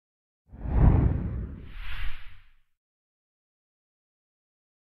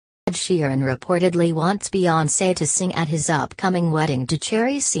Sheeran reportedly wants Beyonce to sing at his upcoming wedding to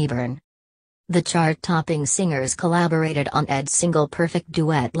Sheeran. The chart-topping singers collaborated on Ed's single Perfect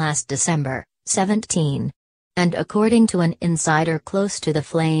Duet last December, 17. And according to an insider close to the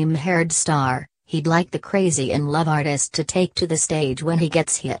flame-haired star, he'd like the crazy-in-love artist to take to the stage when he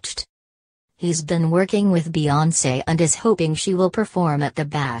gets hitched. He's been working with Beyonce and is hoping she will perform at the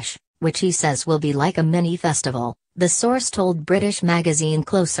bash, which he says will be like a mini-festival, the source told British magazine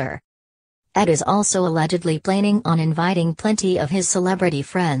Closer. Ed is also allegedly planning on inviting plenty of his celebrity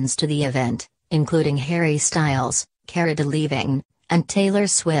friends to the event, including Harry Styles, Cara Delevingne, and Taylor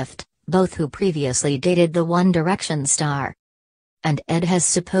Swift, both who previously dated the One Direction star. And Ed has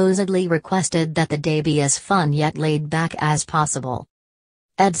supposedly requested that the day be as fun yet laid back as possible.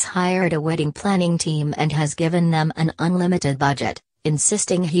 Ed's hired a wedding planning team and has given them an unlimited budget,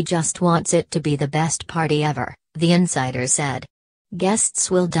 insisting he just wants it to be the best party ever, the insider said.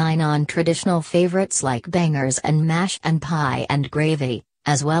 Guests will dine on traditional favorites like bangers and mash and pie and gravy,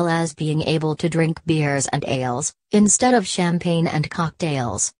 as well as being able to drink beers and ales, instead of champagne and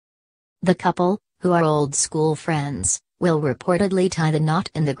cocktails. The couple, who are old-school friends, will reportedly tie the knot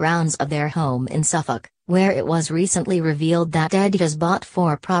in the grounds of their home in Suffolk, where it was recently revealed that Ed has bought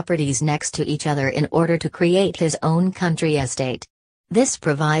 4 properties next to each other in order to create his own country estate. This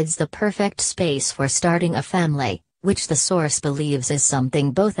provides the perfect space for starting a family, which the source believes is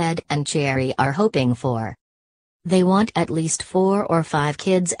something both Ed and Cherry are hoping for. They want at least 4 or 5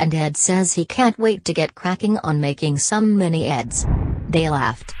 kids, and Ed says he can't wait to get cracking on making some mini Eds. They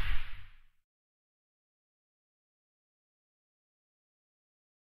laughed.